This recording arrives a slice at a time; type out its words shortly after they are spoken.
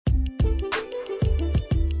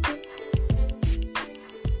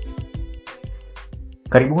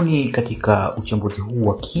Karibuni katika uchambuzi huu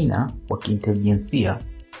wa kina wa kiintelijensia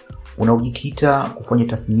unaojikita kufanya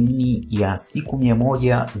tathmini ya siku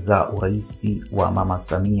 100 za uraisi wa Mama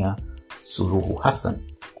Samia Suluhu Hassan.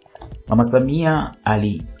 Mama Samia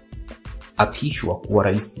aliapishwa kuwa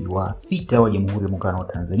rais wa 6 wa Jamhuri ya Muungano wa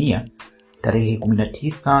Tanzania tarehe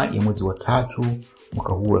 19 ya mwezi wa 3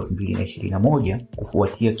 mwaka huu 2021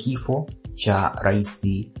 kufuatia kifo cha rais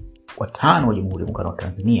wa 5 wa Jamhuri ya Muungano wa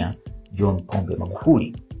Tanzania John Pombe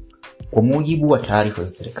Magufuli. Kwa mujibu wa taarifa za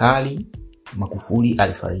serikali, Magufuli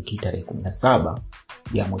alifariki tarehe 17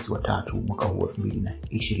 ya mwezi wa 3 mwaka huu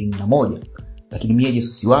 2021. Lakini mie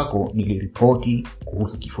jasusi wako niliripoti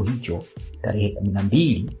kuhusu kifo hicho tarehe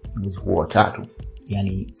 12 mwezi huu wa 3,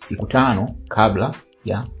 yani siku 5 kabla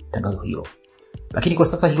ya tangazo hilo. Lakini kwa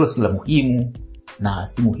sasa hilo si la muhimu, na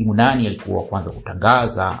si muhimu nani alikuwa wa kwanza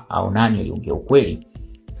kutangaza au nani aliongea ukweli.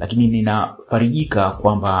 Lakini ninafarijika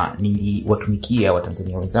kwamba niliwatumikia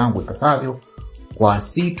Watanzania wenzangu ipasavyo kwa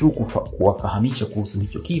si tu kuwafahamisha kuhusu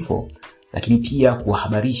hicho kifo, lakini pia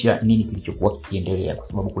kuwahabarisha nini kilichokuwa kikiendelea, kwa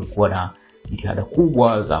sababu kulikuwa na jitihada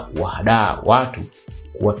kubwa za kuwahadaa watu,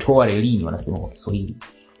 kuwatoa relini wanasema kwa Kiswahili,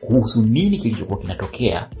 kuhusu nini kilichokuwa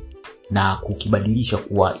kinatokea na kukibadilisha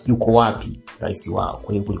kuwa yuko wapi rais wao.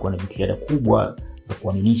 Kwa hiyo kulikuwa na jitihada kubwa za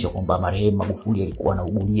kuaminisha kwamba marehemu Magufuli alikuwa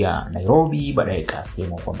anaugulia Nairobi, baadaye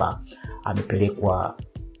ikasema kwamba amepelekwa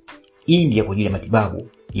India kwa ajili ya matibabu,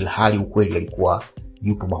 ilhali ukweli alikuwa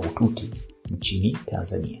yupo mahututi nchini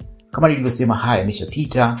Tanzania. Kama nilivyosema, haya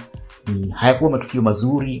yameshapita, hayakuwa matukio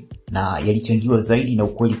mazuri na yalichangiwa zaidi na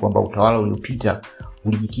ukweli kwamba utawala uliopita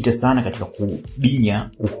ulijikita sana katika kubinya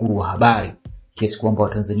uhuru wa habari, kiasi kwamba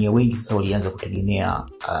Watanzania wengi sasa walianza kutegemea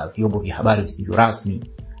vyombo vya habari visivyo rasmi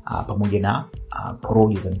pamoja na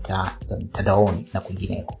porojo za mitandaoni na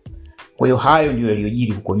kwingineko. Kwa hiyo hayo ndio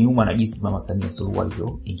yaliyojiri huko nyuma na jinsi Mama Samia Suluhu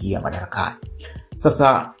alivyoingia madarakani.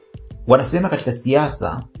 Sasa wanasema katika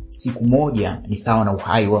siasa siku 1 ni sawa na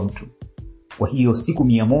uhai wa mtu. Kwa hiyo siku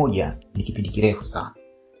 100 ni kipindi kirefu sana.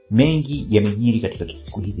 Mengi yamejiri katika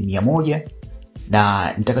siku hizi 100,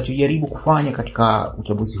 na nitakachojaribu kufanya katika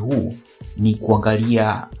uchambuzi huu ni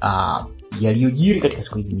kuangalia yaliyojiri katika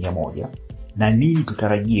siku hizi 100 na nini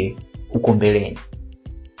tutarajie huko mbeleni.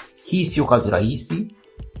 Hii sio kazi rahisi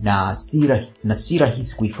na si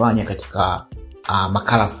rahisi kuifanya katika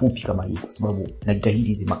makala fupi kama hii, kwa sababu najitahidi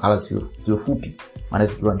hizi makala ziwe fupi, maana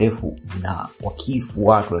zikiwa ndefu zina wakifu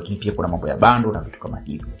watu, lakini pia kuna mambo ya bando na vitu kama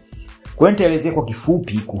hivyo. Kwa hiyo nitaelezea kwa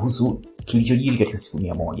kifupi kuhusu kilichojiri katika siku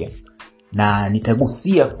 100, na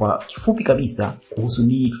nitagusia kwa kifupi kabisa kuhusu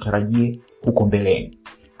nini tutarajie huko mbeleni.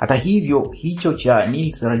 Hata hivyo, hicho cha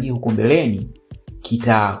nini tutarajie huko mbeleni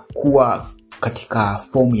kitakuwa katika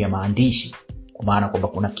fomu ya maandishi, kwa maana kwamba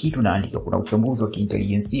kuna kitu naandika, kuna uchambuzi wa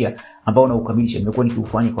kiintelijensia ambao naukamilisha. Nimekuwa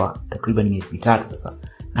nikiufanya kwa takriban miezi 3 sasa,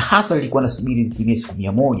 na hasa nilikuwa nasubiri zitimie siku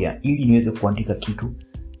 100 ili niweze kuandika kitu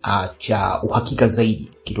cha uhakika zaidi,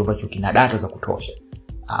 kitu ambacho kina data za kutosha.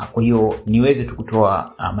 Kwa hiyo niweze tu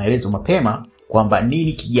kutoa maelezo mapema kwamba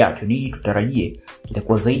nini kijacho, nini tutarajie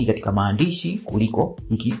kitakuwa zaidi katika maandishi kuliko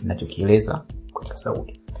hiki ninachokieleza katika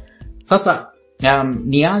sauti. Sasa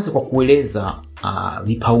nianze kwa kueleza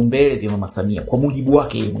vipaumbele vya Mama Samia kwa mujibu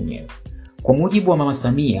wake yeye mwenyewe. Kwa mujibu wa Mama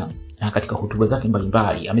Samia, katika hotuba zake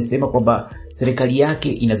mbalimbali amesema kwamba serikali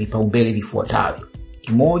yake ina vipaumbele vifuatavyo.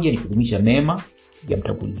 Kimoja ni kudumisha mema ya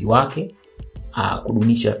mtangulizi wake,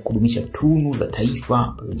 kudumisha tunu za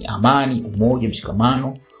taifa zenye amani, umoja,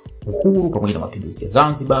 mshikamano, uhuru pamoja na mapinduzi ya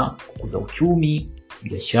Zanzibar, kukuza uchumi,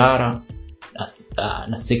 biashara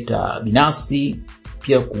na sekta binafsi,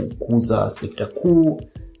 pia kukuza sekta kuu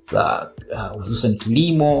za hususan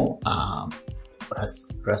kilimo,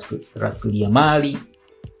 rasilimali,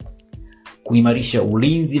 kuimarisha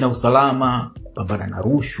ulinzi na usalama, kupambana na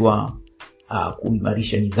rushwa,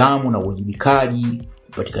 kuimarisha nidhamu na uwajibikaji,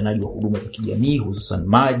 upatikanaji wa huduma za kijamii hususan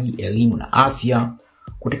maji, elimu na afya,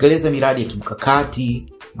 kutekeleza miradi ya kimkakati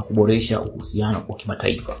na kuboresha uhusiano wa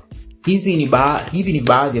kimataifa. Hivi ni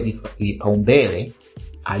baadhi ya vipaumbele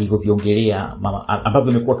alivyoviongelea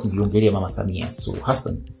ambavyo amekuwa akiviongelea Mama Samia Suluhu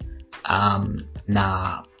Hassan.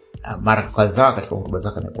 Na mara kadhaa katika hotuba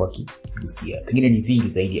zake amekuwa akigusia. Pengine ni vingi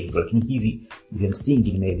zaidi ya hivyo, lakini hivi vya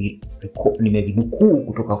msingi nimevinukuu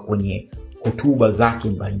kutoka kwenye hotuba zake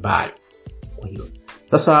mbalimbali. Kwa hiyo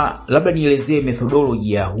sasa labda nielezee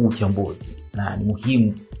methodology ya huu uchambuzi, na ni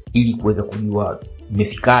muhimu ili kuweza kujua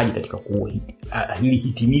nimefikaje katika hili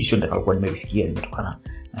hitimisho nitakalokuwa nimelifikia limetokana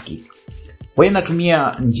na kitu. Kwa hiyo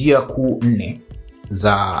natumia njia kuu 4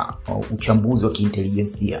 za uchambuzi wa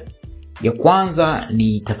kiintelijensia. Ya kwanza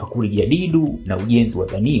ni tafakuri jadidu na ujenzi wa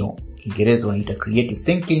dhanio, Kiingereza wanaita creative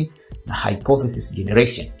thinking, na hypothesis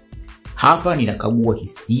generation. Hapa ninakagua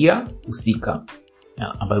hisia husika,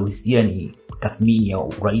 ambayo hisia ni tathmini ya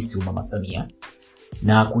urais wa Mama Samia,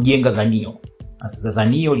 na kujenga dhanio. Sasa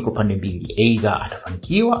dhanio liko pande mbili, either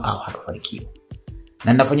atafanikiwa au hatofanikiwa.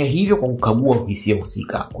 Na ninafanya hivyo kwa kukagua hisia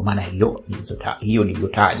husika, kwa maana hiyo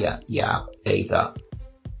niliyotaja ya either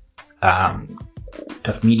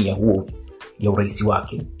tathmini ya urais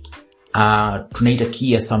wake. Tunaita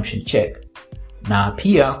key assumption check, na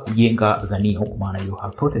pia kujenga dhanio, kwa maana hiyo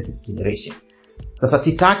hypothesis generation. Sasa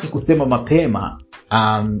sitaki kusema mapema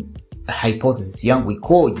hypothesis yangu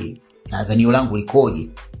ikoje na dhanio langu likoje,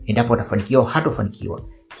 endapo atafanikiwa hatofanikiwa.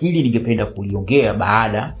 Hili ningependa kuliongea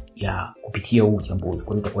baada ya kupitia huu uchambuzi,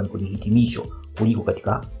 kwa hiyo itakuwa ni kwenye hitimisho kuliko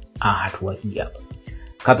katika hatua hii hapa.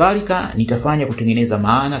 Kadhalika nitafanya kutengeneza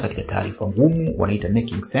maana katika taarifa ngumu, wanaita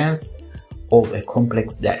making sense of a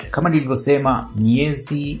complex data. Kama nilivyosema,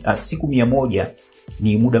 siku 100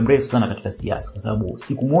 ni muda mrefu sana katika siasa, kwa sababu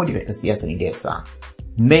siku moja katika siasa ni ndefu sana.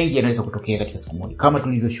 Mengi yanaweza kutokea katika siku moja, kama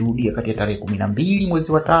tulivyoshuhudia kati ya tarehe 12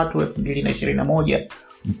 mwezi wa 3 2021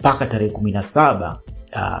 mpaka tarehe 17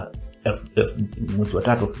 mwezi wa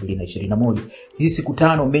 3 2021. Hizi siku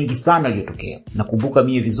 5 mengi sana yaliyotokea. Nakumbuka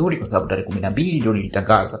mie vizuri kwa sababu tarehe 12 ndio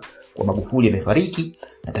nilitangaza kwa Magufuli amefariki,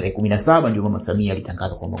 na tarehe 17 ndio Mama Samia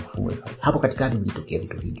alitangaza kwa Magufuli amefariki. Hapo katikati vilitokea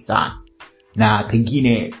vitu vingi sana, na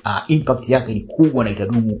pengine impact yake ni kubwa na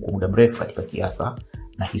itadumu kwa muda mrefu katika siasa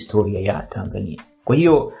na historia ya Tanzania. Kwa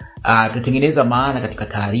hiyo tutatengeneza maana katika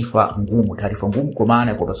taarifa ngumu, kwa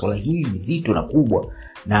maana kwamba swala hili ni zito na kubwa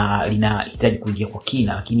na linahitaji kuingia kwa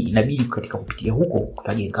kina, lakini inabidi katika kupitia huko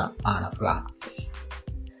tutajenga maana fulani.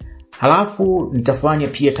 Halafu nitafanya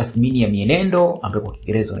pia tathmini ya mienendo, ambayo kwa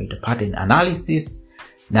Kiingereza wanaita pattern analysis,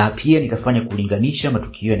 na pia nitafanya kulinganisha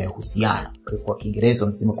matukio yanayohusiana, kwa Kiingereza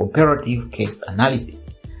wanasema comparative case analysis.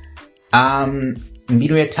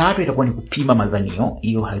 Mbinu ya 3 itakuwa ni kupima madhanio,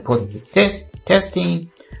 hiyo hypothesis testing,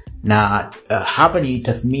 na hapa ni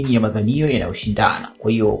tathmini ya madhanio yanayoshindana.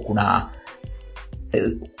 Kwa hiyo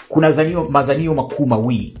kuna madhanio makuu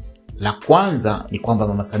mawili. La kwanza ni kwamba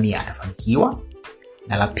Mama Samia atafanikiwa,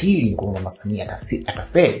 na la pili ni kwamba Mama Samia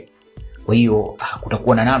atafeli. Kwa hiyo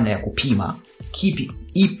kutakuwa na namna ya kupima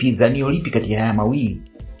dhanio lipi kati ya haya mawili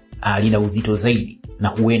lina uzito zaidi, na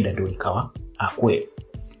huenda ndio ikawa kweli.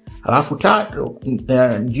 Halafu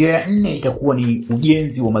njia ya 4 itakuwa ni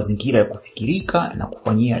ujenzi wa mazingira ya kufikirika na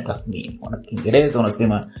kufanyia tathmini. Kwa Kiingereza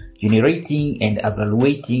wanasema generating and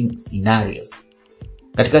evaluating scenarios.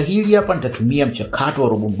 Katika hili hapa nitatumia mchakato wa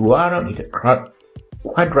robo mduara, ni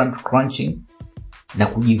quadrant crunching, na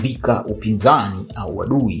kujivika upinzani au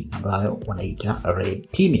adui, ambayo wanaita red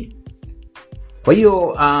teaming. Kwa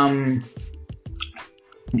hiyo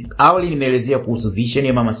awali nimeelezea kuhusu vision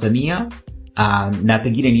ya Mama Samia, na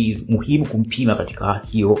pengine ni muhimu kumpima katika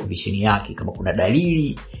hiyo vision yake kama kuna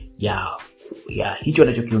dalili ya hicho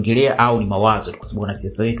anachokiongelea au ni mawazo, kwa sababu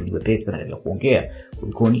wanasiasa wetu ni wepesi na ya kuongea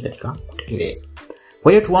kuliko ni katika kutekeleza.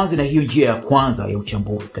 Kwa hiyo tuanze na hiyo njia ya kwanza ya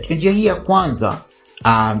uchambuzi. Katika njia hii ya kwanza,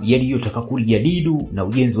 yani hiyo tafakuri jadidu na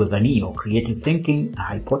ujenzi wa dhanio, creative thinking,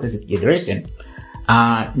 hypothesis generation,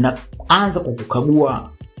 na anza kwa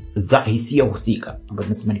kukagua hisia husika, ambayo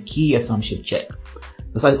tunasema ni key assumption check.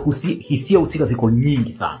 Sasa hisia husika ziko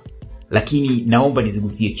nyingi sana, lakini naomba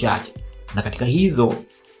nizigusie chache. Na katika hizo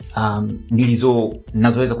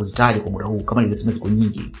ninazoweza kuzitaja kwa muda huu, kama nilivyosema ziko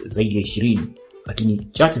nyingi zaidi ya 20, lakini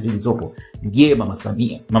chache zilizopo ni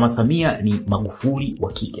Mama Samia ni Magufuli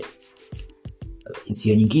wa kike.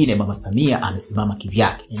 Hisia nyingine, Mama Samia amesimama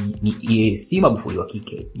kivyake, yeye si Magufuli wa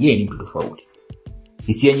kike, yeye ni mtu tofauti.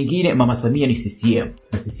 Hisia nyingine, Mama Samia ni CCM,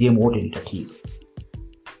 na CCM wote ni tatizo.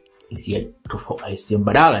 Hisia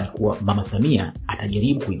mbadala ni kuwa Mama Samia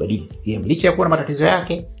atajaribu kuibadili CCM, licha ya kuwa na matatizo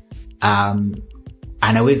yake,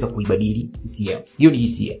 anaweza kuibadili CCM. Hiyo ni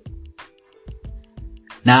hisia,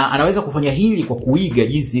 na anaweza kufanya hili kwa kuiga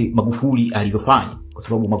jinsi Magufuli alivyofanya, kwa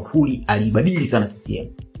sababu Magufuli alibadili sana CCM,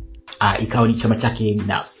 ikawa ni chama chake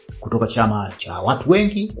binafsi, kutoka chama cha watu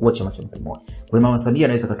wengi kuwa chama cha mtu mmoja. Kwa hiyo Mama Samia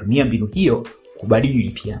anaweza kutumia mbinu hiyo kuibadili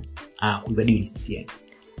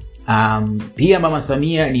CCM. Pia Mama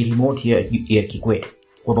Samia ni remote ya Kikwete,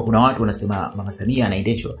 kwamba kuna watu wanasema Mama Samia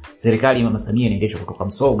anaendeshwa, serikali ya Mama Samia inaendeshwa kutoka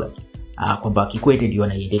Msoga, kwamba Kikwete ndio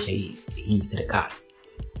anaiendesha hii serikali.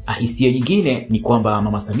 Hisia nyingine ni kwamba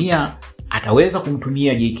Mama Samia ataweza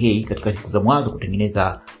kumtumia JK katika siku za mwanzo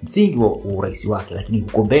kutengeneza msingi wa urais wake, lakini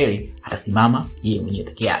huko mbele atasimama yeye mwenyewe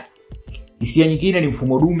peke yake. Hisia nyingine ni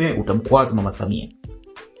mfumo dume utamkwaza Mama Samia.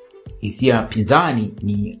 Hisia pinzani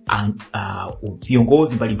ni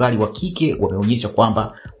viongozi mbalimbali wa kike wameonyesha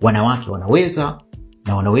kwamba wanawake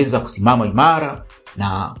wanaweza kusimama imara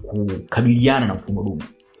na kukabiliana na mfumo dume.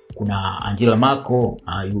 kuna Angela Merkel,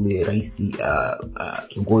 yule rais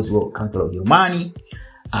kiongozi wa kansela wa Ujerumani,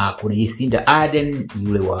 kuna Jacinda Ardern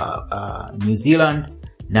yule wa New Zealand,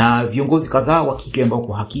 na viongozi kadhaa wa kike ambao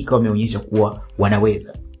kwa hakika wameonyesha kuwa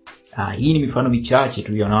wanaweza. Hii ni mifano michache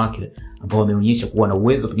tu ya wanawake ambao wameonyesha kuwa na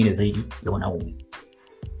uwezo pengine zaidi ya wanaume.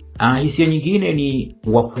 Hisia nyingine ni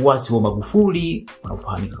wafuasi wa Magufuli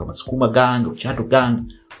wanaofahamika kama Sukuma Gang au Chato Gang,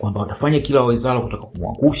 kwamba watafanya kila wawezalo kutaka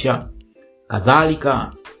kumwangusha.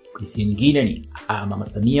 Kadhalika hisia nyingine ni Mama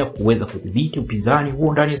Samia kuweza kudhibiti upinzani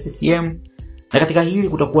huo ndani ya CCM. Na katika hili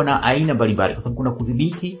kutakuwa na aina mbalimbali, kwa sababu kuna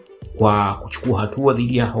kudhibiti kwa kuchukua hatua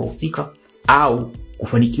dhidi ya wahusika au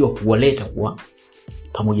kufanikiwa kuwaleta kwa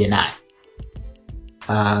pamoja naye.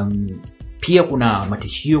 Pia kuna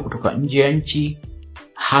matishio kutoka nje ya nchi,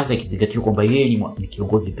 hasa ikizingatiwa kwamba yeye ni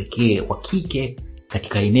kiongozi pekee wa kike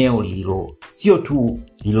katika eneo sio tu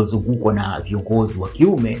lililozungukwa na viongozi wa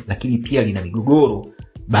kiume, lakini pia lina migogoro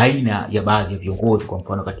baina ya baadhi ya viongozi, kwa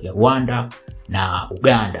mfano kati ya Rwanda na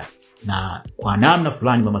Uganda. Na kwa namna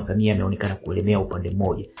fulani Mama Samia ameonekana kuelemea upande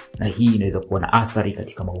mmoja, na hii inaweza kuwa na athari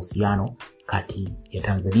katika mahusiano kati ya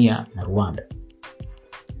Tanzania na Rwanda.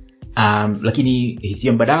 Lakini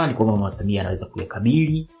hisia mbadala ni kwamba Mama Samia anaweza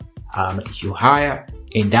kuyakabili matishio haya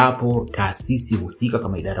endapo taasisi husika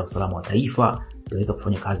kama idara ya usalama wa taifa itaweza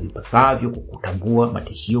kufanya kazi ipasavyo kwa kutambua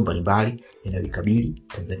matishio mbalimbali yanayoikabili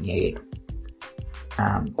Tanzania yetu.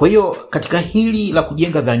 Kwa hiyo katika hili la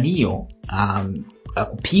kujenga dhanio,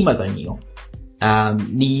 kupima dhanio,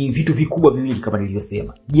 ni vitu vikubwa viwili kama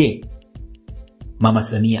nilivyosema. Je, Mama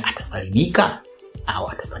Samia atasalimika au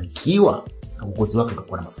atafanikiwa na uongozi wake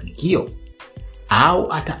utakuwa na mafanikio,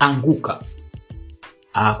 au ataanguka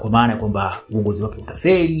kwa maana kwamba uongozi wake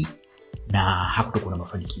utafeli na hakutakuwa na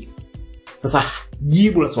mafanikio? Sasa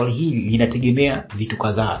jibu la swali hili linategemea vitu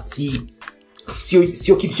kadhaa,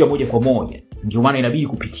 sio kitu cha moja kwa moja. Ndio maana inabidi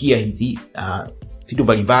kupitia hizi vitu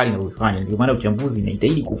mbalimbali na kufanya. Ndio maana uchambuzi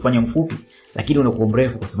unahitaji kufanya mfupi lakini unakuwa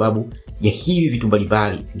mrefu kwa sababu ya hivi vitu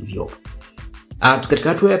mbalimbali vilivyopo. Katika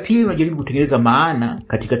hatua ya pili unajaribu kutengeneza maana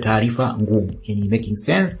katika taarifa ngumu, yani making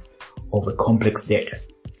sense of a complex data.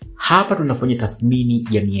 Hapa tunafanya tathmini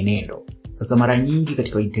ya mienendo. Sasa mara nyingi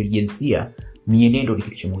katika intelijensia mienendo ni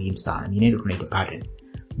kitu cha muhimu sana. Mienendo tunaita pattern.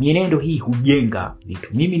 Mienendo hii hujenga vitu.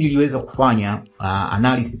 Mimi niliweza kufanya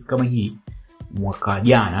analysis kama hii mwaka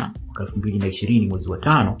jana, mwaka 2020 mwezi wa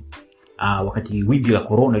 5, wakati wimbi la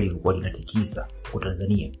corona lilikuwa linatikisa kwa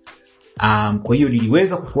Tanzania. Kwa hiyo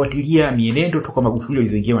niliweza kufuatilia mienendo toka Magufuli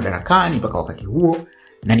alipoingia madarakani mpaka wakati huo,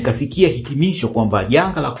 na nikafikia hitimisho kwamba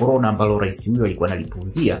janga la corona ambalo rais huyo alikuwa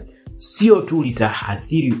analipuuzia sio tu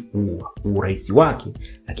litaathiri urais wake,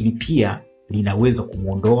 lakini pia linaweza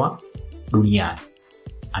kumuondoa duniani.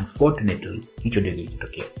 Unfortunately, hicho ndio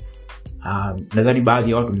kilichotokea. Nadhani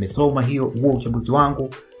baadhi ya watu mmesoma huo uchambuzi wangu,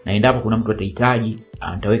 na endapo kuna mtu atahitaji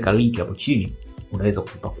nitaweka link hapo chini, unaweza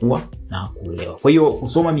kupakua na kuelewa. Kwa hiyo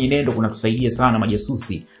kusoma mienendo kunatusaidia sana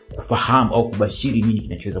majasusi kufahamu au kubashiri nini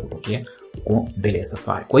kinachoweza kutokea huko mbele ya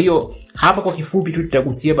safari. Kwa hiyo hapa kwa kifupi tu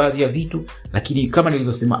tutagusia baadhi ya vitu, lakini kama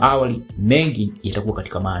nilivyosema awali, mengi yatakuwa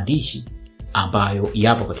katika maandishi ambayo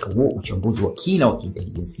yapo katika huo uchambuzi wa kina wa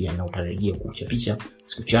kiintelijensia na utarajia kuchapisha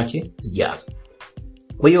siku chache zijazo.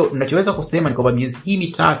 Kwa hiyo ninachoweza kusema ni kwamba miezi hii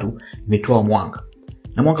mitatu imetoa mwanga.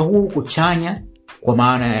 Na mwanga huu uko chanya, kwa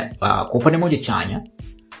maana kwa upande mmoja chanya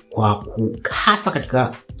kwa hasa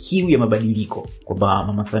katika kiu ya mabadiliko, kwamba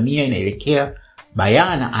Mama Samia inaelekea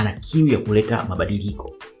bayana ana kiu ya kuleta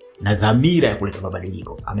mabadiliko na dhamira ya kuleta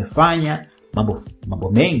mabadiliko. Amefanya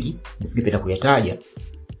mambo mengi nisingependa kuyataja,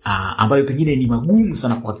 ambayo pengine ni magumu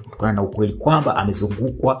sana kwa kutokana na ukweli kwamba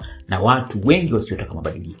amezungukwa na watu wengi wasiotaka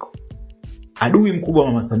mabadiliko. Adui mkubwa wa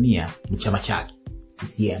Mama Samia ni chama chake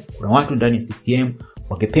CCM. Kuna watu ndani ya CCM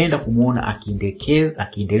wangependa kumuona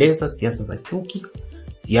akiendeleza siasa za chuki,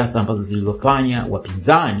 siasa ambazo zilizofanya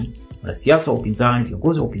wapinzani, wanasiasa wa upinzani,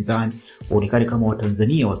 viongozi wa upinzani waonekane kama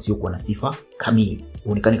Watanzania wasiokuwa na sifa kamili,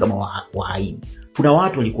 waonekane kama wahaini. Kuna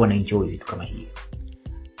watu walikuwa na enjoy vitu kama hivi.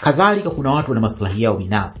 Kadhalika kuna watu wana maslahi yao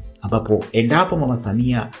binafsi, ambapo endapo Mama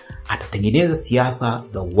Samia atatengeneza siasa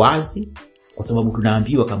za uwazi, kwa sababu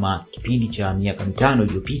tunaambiwa kama kipindi cha miaka 5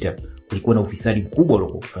 iliyopita kulikuwa na ufisadi mkubwa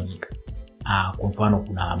uliokuwa ukifanyika. Kwa mfano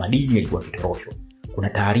kuna madini yalikuwa yakitoroshwa. Kuna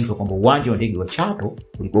taarifa kwamba uwanja wa ndege wa Chato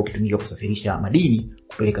ulikuwa ukitumika kusafirisha madini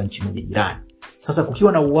kupeleka nchi moja jirani. Sasa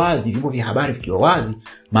kukiwa na uwazi, vyombo vya habari vikiwa wazi,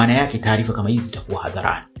 maana yake taarifa kama hizi zitakuwa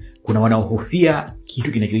hadharani. Kuna wanaohofia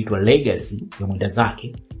kitu kinachoitwa legacy ya mwenda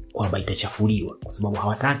zake kwamba itachafuliwa, kwa sababu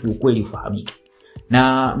hawataki ukweli ufahamike.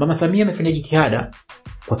 Na Mama Samia amefanya jitihada,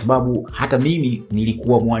 kwa sababu hata mimi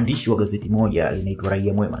nilikuwa mwandishi wa gazeti moja linaitwa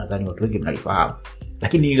Raia Mwema, nadhani watu wengi mnalifahamu.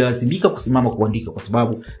 lakini nililazimika kusimama kuandika kwa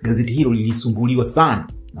sababu gazeti hilo lilisumbuliwa sana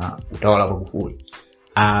na utawala wa Magufuli.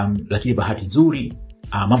 Lakini bahati nzuri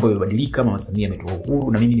mambo yamebadilika, Mama Samia ametoa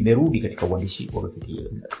uhuru na mimi nimerudi katika uandishi wa gazeti hilo.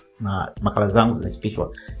 Na makala zangu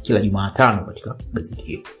zinachapishwa kila Jumatano katika gazeti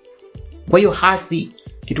hilo. Kwa hiyo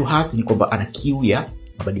kitu hasi ni kwamba ana kiu ya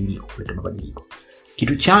mabadiliko, kuleta mabadiliko.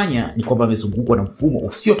 Kitu chanya ni kwamba amezungukwa na mfumo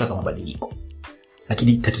usiotaka mabadiliko.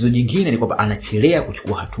 Lakini tatizo jingine ni kwamba anachelea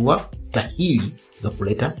kuchukua hatua stahili za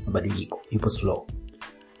kuleta mabadiliko. Yupo slow.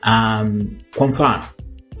 Kwa mfano,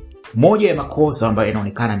 moja ya makosa ambayo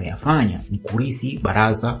yanaonekana ameyafanya ni kurithi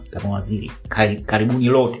baraza la mawaziri karibuni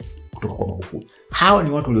lote kutoka kwa Magufuli. Hawa ni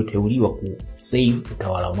watu walioteuliwa kusave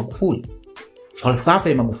utawala wa Magufuli. Falsafa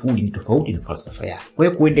ya Magufuli ni tofauti na falsafa yake. Kwa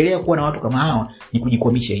hiyo kuendelea kuwa na watu kama hawa ni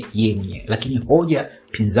kujikwamisha yeye mwenyewe. Lakini hoja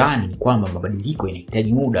pinzani ni kwamba mabadiliko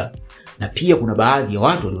yanahitaji muda, na pia kuna baadhi ya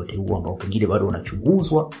watu walioteua ambao pengine bado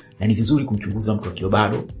wanachunguzwa, na ni vizuri kumchunguza mtu akiwa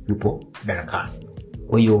bado yupo madarakani.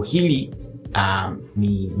 Kwa hiyo hili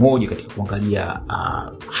ni moja katika kuangalia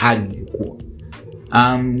hali ilivyokuwa.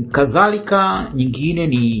 Kadhalika nyingine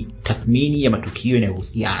ni tathmini ya matukio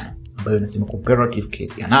yanayohusiana, ambayo nasema comparative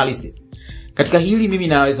case analysis. Katika hili mimi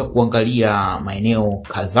naweza kuangalia maeneo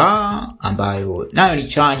kadhaa ambayo nayo ni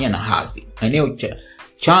chanya na hasi. Maeneo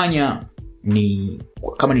chanya ni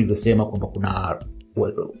kama nilivyosema kwamba kuna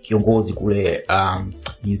kiongozi kule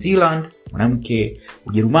New Zealand, mwanamke,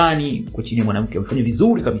 Ujerumani kwa chini mwanamke wamefanya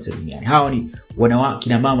vizuri kabisa duniani. Hawa ni wanawake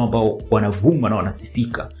na mama ambao wanavuma na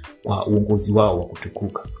wanasifika kwa uongozi wao wa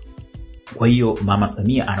kutukuka. Kwa hiyo Mama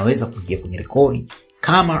Samia anaweza kuingia kwenye rekodi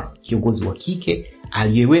kama kiongozi wa kike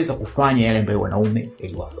aliyeweza kufanya yale ambayo wanaume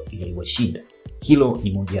yaliwashinda. Hilo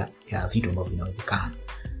ni moja ya vitu ambavyo vinawezekana.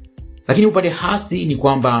 Lakini upande hasi ni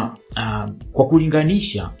kwamba kwa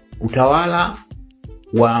kulinganisha, utawala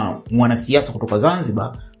wa mwanasiasa kutoka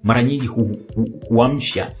Zanzibar mara nyingi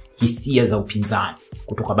huamsha hisia za upinzani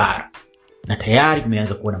kutoka bara. Na tayari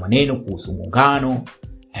kumeanza kuwa na maneno kuhusu muungano.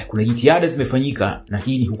 Kuna jitihada zimefanyika na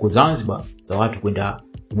hii ni huko Zanzibar za watu kwenda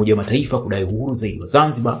Umoja wa Mataifa kudai uhuru zaidi wa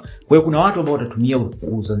Zanzibar. Kwa hiyo kuna watu ambao watatumia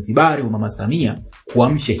Uzanzibari wa Mama Samia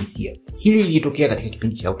kuamsha hisia. Hili lilitokea katika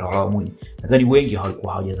kipindi cha utawala wa Mwinyi. Nadhani wengi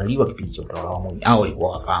walikuwa hawajazaliwa kipindi cha utawala wa Mwinyi au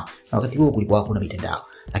walikuwa wafahamu. Na wakati huo kulikuwa hakuna mitandao.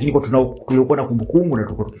 Lakini kwa tulikuwa na kumbukumbu na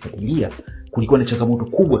tulikuwa tukifuatilia, kulikuwa na changamoto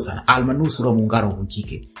kubwa sana almanusura muungano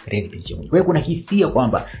uvunjike katika kipindi cha Mwinyi. Kwa hiyo kuna hisia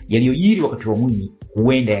kwamba yaliyojiri wakati wa Mwinyi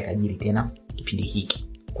huenda yakajiri tena kipindi hiki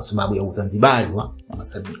kwa sababu ya Uzanzibari wa Mama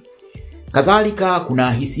Samia. Kadhalika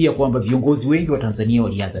kuna hisia kwamba viongozi wengi wa Tanzania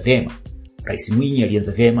walianza vema. Rais Mwinyi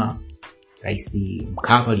alianza vema, Rais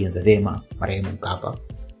Mkapa alianza vema, marehemu Mkapa.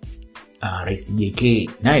 Rais JK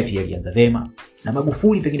naye pia alianza vema, na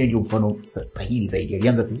Magufuli pengine ndio mfano sahihi zaidi.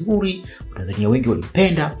 Alianza vizuri, Tanzania wengi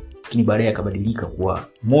walimpenda, lakini baadaye akabadilika kuwa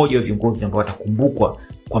mmoja wa viongozi ambao watakumbukwa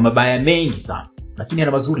kwa mabaya mengi sana, lakini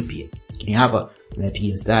ana mazuri pia. Lakini hapa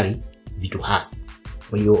tunapiga mstari vitu hasi.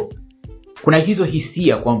 Kwa hiyo kuna hizo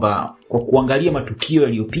hisia kwamba kwa kuangalia matukio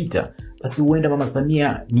yaliyopita, basi huenda Mama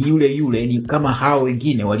Samia ni yule ni kama hao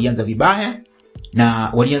wengine walianza vibaya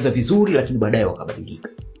na walianza vizuri lakini baadaye wakabadilika.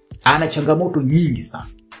 Ana changamoto nyingi sana.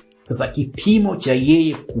 Sasa kipimo cha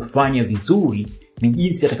yeye kufanya vizuri ni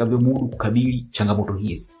jinsi atakavyomudu kukabili changamoto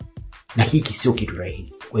hizi. Na hiki sio kitu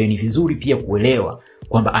rahisi. Kwa hiyo ni vizuri pia kuelewa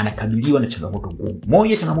kwamba anakabiliwa na changamoto ngumu.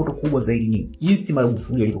 Moja changamoto kubwa zaidi ni jinsi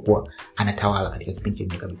Magufuli alivyokuwa anatawala katika kipindi cha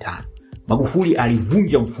miaka 5. Magufuli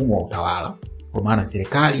alivunja mfumo wa utawala, kwa maana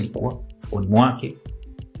serikali ilikuwa mfukoni mwake,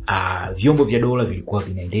 vyombo vya dola vilikuwa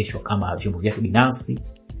vinaendeshwa kama vyombo vyake binafsi,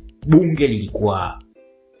 bunge lilikuwa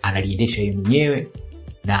analiendesha yeye mwenyewe,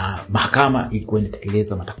 na mahakama ilikuwa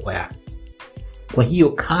inatekeleza matakwa yake. Kwa hiyo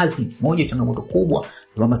kazi moja changamoto kubwa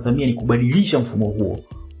ya Mama Samia ni kubadilisha mfumo huo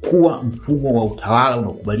kuwa mfumo wa utawala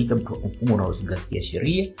unaokubalika, mfumo unaozingatia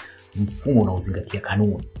sheria, mfumo unaozingatia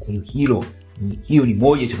kanuni. Kwa hiyo hiyo ni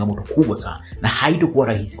moja changamoto kubwa sana, na haitakuwa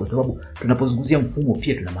rahisi kwa sababu tunapozungumzia mfumo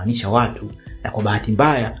pia tunamaanisha watu, na kwa bahati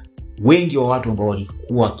mbaya wengi wa watu ambao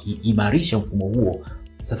walikuwa wakiimarisha mfumo huo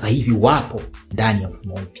sasa hivi wapo ndani ya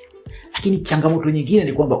mfumo mpya. Lakini changamoto nyingine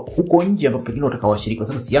ni kwamba huko nje ambapo pengine watakawashirika, kwa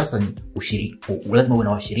sababu siasa ni ushirika, lazima uwe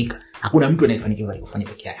na washirika. Hakuna mtu anayefanikiwa katika kufanya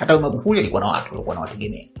peke yake. Hata Magufuli alikuwa na watu walikuwa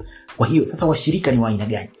wanawategemea. Kwa hiyo sasa washirika ni wa aina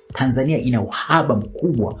gani? Tanzania ina uhaba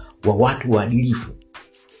mkubwa wa watu waadilifu.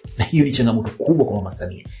 Na hiyo ni changamoto kubwa kwa Mama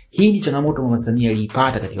Samia. Hii ni changamoto Mama Samia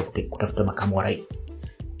aliipata katika kutafuta makamu wa rais.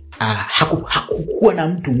 Hakukuwa na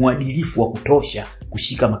mtu mwadilifu wa kutosha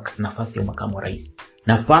kushika nafasi ya makamu wa rais.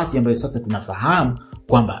 Nafasi ambayo sasa tunafahamu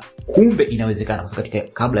kwamba kumbe inawezekana, kwa sababu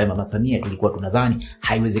katika kabla ya Mama Samia tulikuwa tunadhani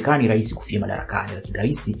haiwezekani rais kufia madarakani, lakini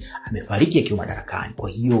rais amefariki akiwa madarakani. Kwa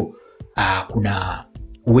hiyo kuna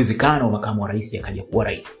uwezekano wa makamu wa rais akaja kuwa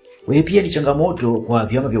rais. Kwa hiyo pia ni changamoto kwa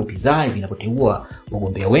vyama vya upinzani vinapoteua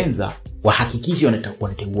wagombea wenza, wahakikishe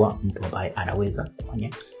wanateua mtu ambaye anaweza kufanya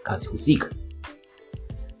kazi husika.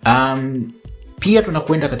 Pia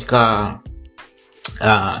tunakwenda katika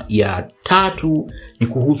ya 3 ni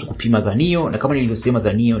kuhusu kupima dhanio, na kama nilivyosema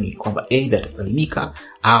dhanio ni kwamba either atasalimika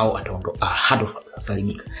au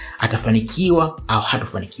hatasalimika, atafanikiwa au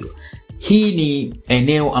hatofanikiwa. Hii ni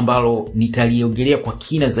eneo ambalo nitaliongelea kwa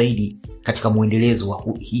kina zaidi katika muendelezo wa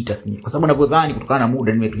hii tathmini, kwa sababu ninavyodhani kutokana na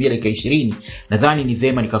muda nimetumia dakika 20, nadhani ni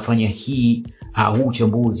vema nikafanya huu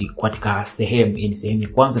uchambuzi katika sehemu ya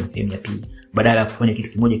kwanza na sehemu ya pili, badala ya kufanya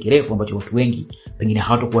kitu kimoja kirefu ambacho watu wengi pengine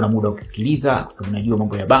hawatakuwa na muda wa kusikiliza, kwa sababu najua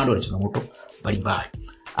mambo ya bando na changamoto mbalimbali.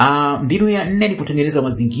 Mbinu ya 4 ni kutengeneza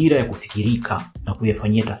mazingira ya kufikirika na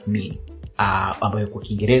kuyafanyia tathmini, ambayo kwa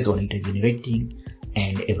Kiingereza wanaita generating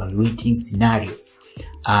and evaluating scenarios.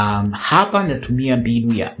 Hapa natumia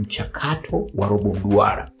mbinu ya mchakato wa robo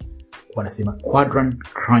mduara, wanasema quadrant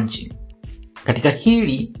crunching. Katika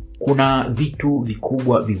hili kuna vitu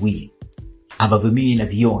vikubwa viwili ambavyo mimi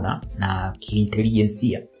naviona na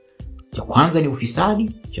kiintelijensia. Cha kwanza ni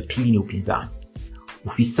ufisadi, cha pili ni upinzani.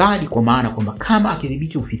 Ufisadi kwa maana kwamba kama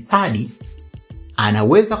akidhibiti ufisadi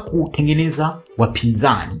anaweza kutengeneza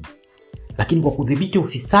wapinzani, lakini kwa kudhibiti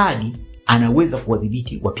ufisadi anaweza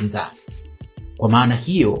kuwadhibiti wapinzani. Kwa maana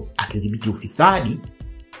hiyo akidhibiti ufisadi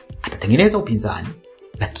atatengeneza upinzani,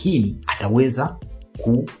 lakini ataweza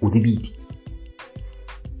kuudhibiti.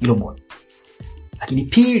 Hilo moja. Lakini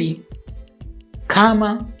pili,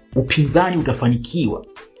 kama upinzani utafanikiwa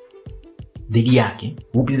dhidi yake,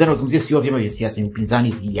 upinzani wazungumzia sio vyama vya siasa, ni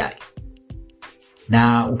upinzani dhidi yake,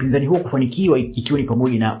 na upinzani huo kufanikiwa ikiwa ni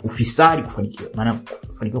pamoja na ufisadi kufanikiwa, maana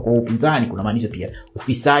kufanikiwa kwa upinzani kuna maanisha pia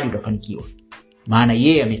ufisadi utafanikiwa, maana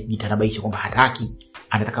yeye amejitanabaisha kwamba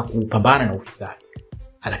anataka kupambana na ufisadi.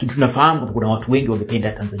 Lakini tunafahamu kuna watu wengi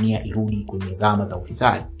wangependa Tanzania irudi kwenye zama za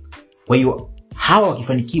ufisadi. Kwa hiyo hawa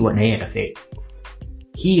wakifanikiwa na yeye atafeli.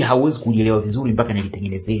 Hii hauwezi kujielewa vizuri mpaka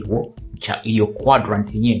nilitengenezee hiyo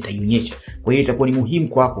quadrant yenyewe nitaionyesha. Kwa hiyo itakuwa ni muhimu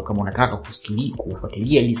kwako kama unataka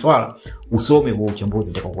kufuatilia hili swala, usome huo uchambuzi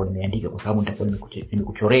nitakaokuwa nimeandika, kwa sababu nitakuwa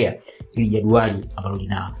nimekuchorea hili jadwali ambalo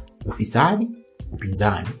lina ufisadi,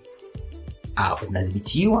 upinzani,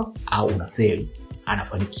 unadhibitiwa au unafeli,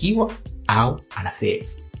 anafanikiwa au anafeli.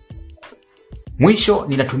 Mwisho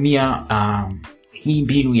ninatumia hii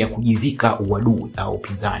mbinu ya kujivika uadui au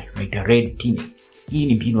upinzani, tunaita red teaming. Hii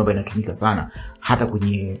ni mbinu ambayo inatumika sana hata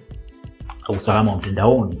kwenye usalama wa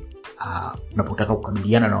mtandaoni. Unapotaka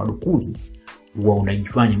kukabiliana na wadukuzi,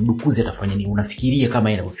 unajifanya mdukuzi atafanya nini, unafikiria kama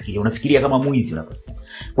yeye anavyofikiria, unafikiria kama mwizi unaposema.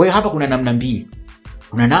 Kwa hiyo hapa kuna namna mbili.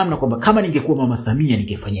 Kuna namna kwamba kama ningekuwa Mama Samia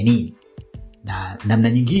ningefanya nini, na namna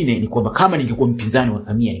nyingine ni kwamba kama ningekuwa mpinzani wa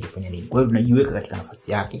Samia ningefanya nini. Kwa hiyo tunajiweka katika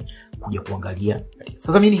nafasi yake kuja kuangalia.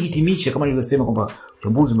 Sasa mimi nihitimishe, kama nilivyosema kwamba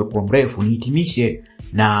uchambuzi umekuwa mrefu, nihitimishe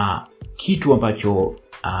na kitu ambacho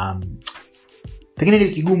pengine ni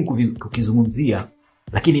kigumu kukizungumzia,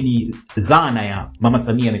 lakini ni dhana ya Mama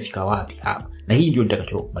Samia amefika wapi hapa. Na hii ndio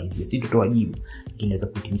nitakachomalizia. Sitotoa jibu, lakini naweza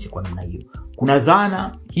kuhitimisha kwa namna hiyo. Kuna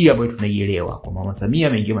dhana hii ambayo tunaielewa kwa Mama Samia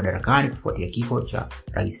ameingia madarakani kufuatia kifo cha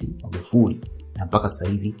Rais Magufuli, na mpaka sasa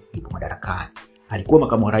hivi yupo madarakani. Alikuwa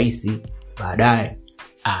makamu wa rais, baadaye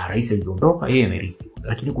rais aliondoka, yeye amerithi.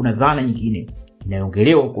 Lakini kuna dhana nyingine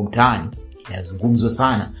inayoongelewa huko mtaani, inazungumzwa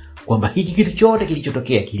sana kwamba hiki kitu chote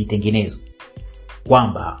kilichotokea kilitengenezwa,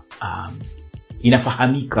 kwamba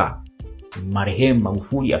inafahamika marehemu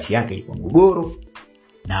Magufuli afya yake ilikuwa mgogoro,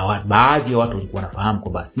 na baadhi ya watu walikuwa wanafahamu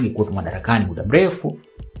kwamba asingekuwa madarakani muda mrefu.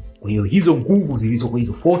 Kwa hiyo hizo nguvu zilizopo,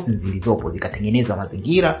 hizo forces zilizopo zikatengeneza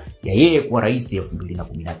mazingira ya yeye kuwa rais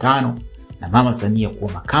 2015 na Mama Samia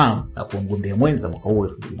kuwa makamu na kuwa mgombea mwenza mwaka huu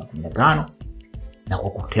 2015, na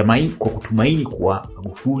kwa kutumaini kuwa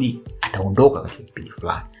Magufuli ataondoka katika kipindi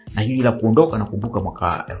fulani. Na hili la kuondoka, nakumbuka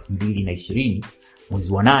mwaka 2020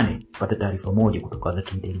 mwezi wa 8 pata taarifa moja kutoka za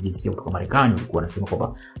kiintelijensia kutoka Marekani, walikuwa wanasema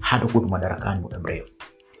kwamba hatakuwa madarakani muda mrefu.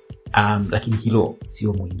 Lakini hilo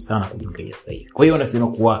sio muhimu sana kujiongelea sasa hivi. Kwa hiyo wanasema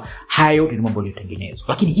kuwa haya yote ni mambo yaliyotengenezwa,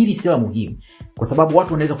 lakini hili sio muhimu, kwa sababu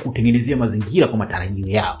watu wanaweza kutengenezea mazingira kwa matarajio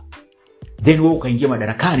yao, then wewe ukaingia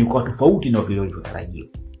madarakani ukawa tofauti na vile ulivyotarajiwa.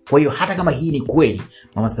 Kwa hiyo hata kama hii ni kweli,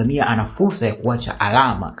 Mama Samia ana fursa ya kuacha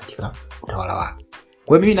alama katika utawala wake.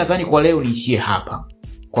 Kwa hiyo mimi nadhani kwa leo niishie hapa,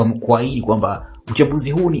 kwa hili kwamba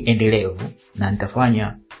uchambuzi huu ni endelevu na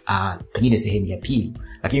nitafanya pengine sehemu ya pili,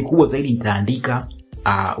 lakini kubwa zaidi nitaandika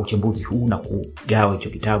uchambuzi huu na kugawa hicho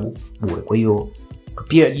kitabu bure. Kwa hiyo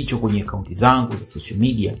tupia jicho kwenye akaunti zangu za social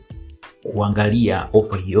media kuangalia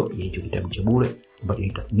ofa hiyo ya hicho kitabu cha bure, ambayo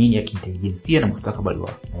ni tathmini ya kiintelijensia na mustakabali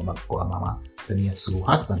wa Mama Samia Suluhu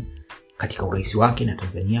Hassan katika urais wake na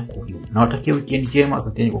Tanzania kwa ujumla. Nawatakia wikendi njema,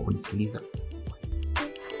 asanteni kwa kunisikiliza.